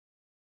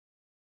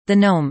The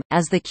Nome,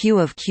 as the Q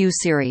of Q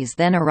series,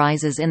 then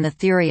arises in the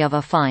theory of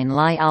affine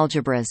Lie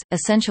algebras,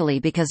 essentially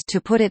because, to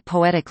put it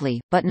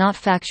poetically, but not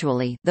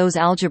factually, those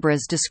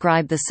algebras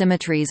describe the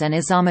symmetries and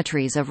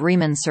isometries of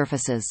Riemann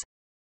surfaces.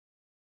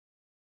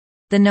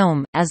 The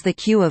Nome, as the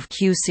Q of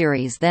Q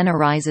series, then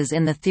arises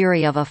in the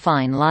theory of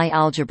affine Lie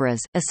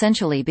algebras,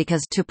 essentially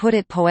because, to put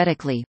it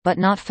poetically, but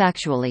not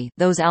factually,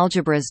 those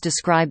algebras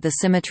describe the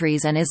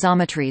symmetries and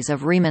isometries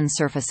of Riemann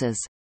surfaces.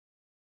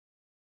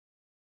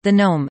 The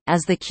Nome,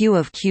 as the Q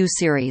of Q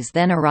series,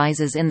 then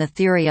arises in the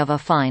theory of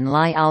affine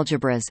Lie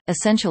algebras,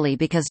 essentially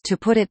because, to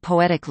put it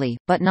poetically,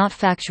 but not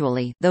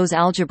factually, those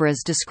algebras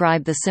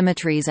describe the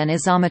symmetries and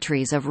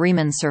isometries of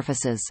Riemann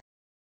surfaces.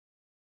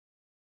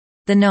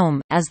 The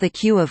Nome, as the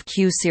Q of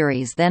Q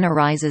series, then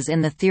arises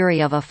in the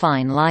theory of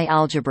affine Lie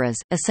algebras,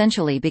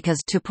 essentially because,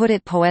 to put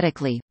it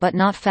poetically, but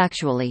not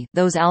factually,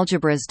 those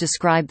algebras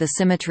describe the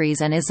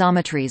symmetries and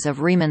isometries of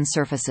Riemann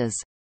surfaces.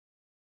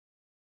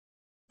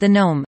 The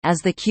Nome, as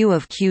the Q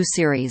of Q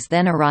series,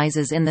 then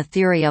arises in the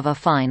theory of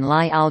affine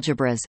Lie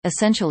algebras,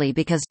 essentially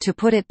because, to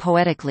put it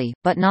poetically,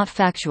 but not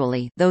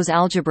factually, those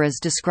algebras describe the symmetries and isometries of Riemann surfaces. The Nome,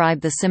 as the Q of Q series, then arises in the theory of affine Lie algebras, essentially because, to put it poetically, but not factually, those algebras describe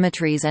the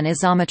symmetries and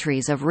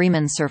isometries of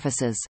Riemann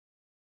surfaces.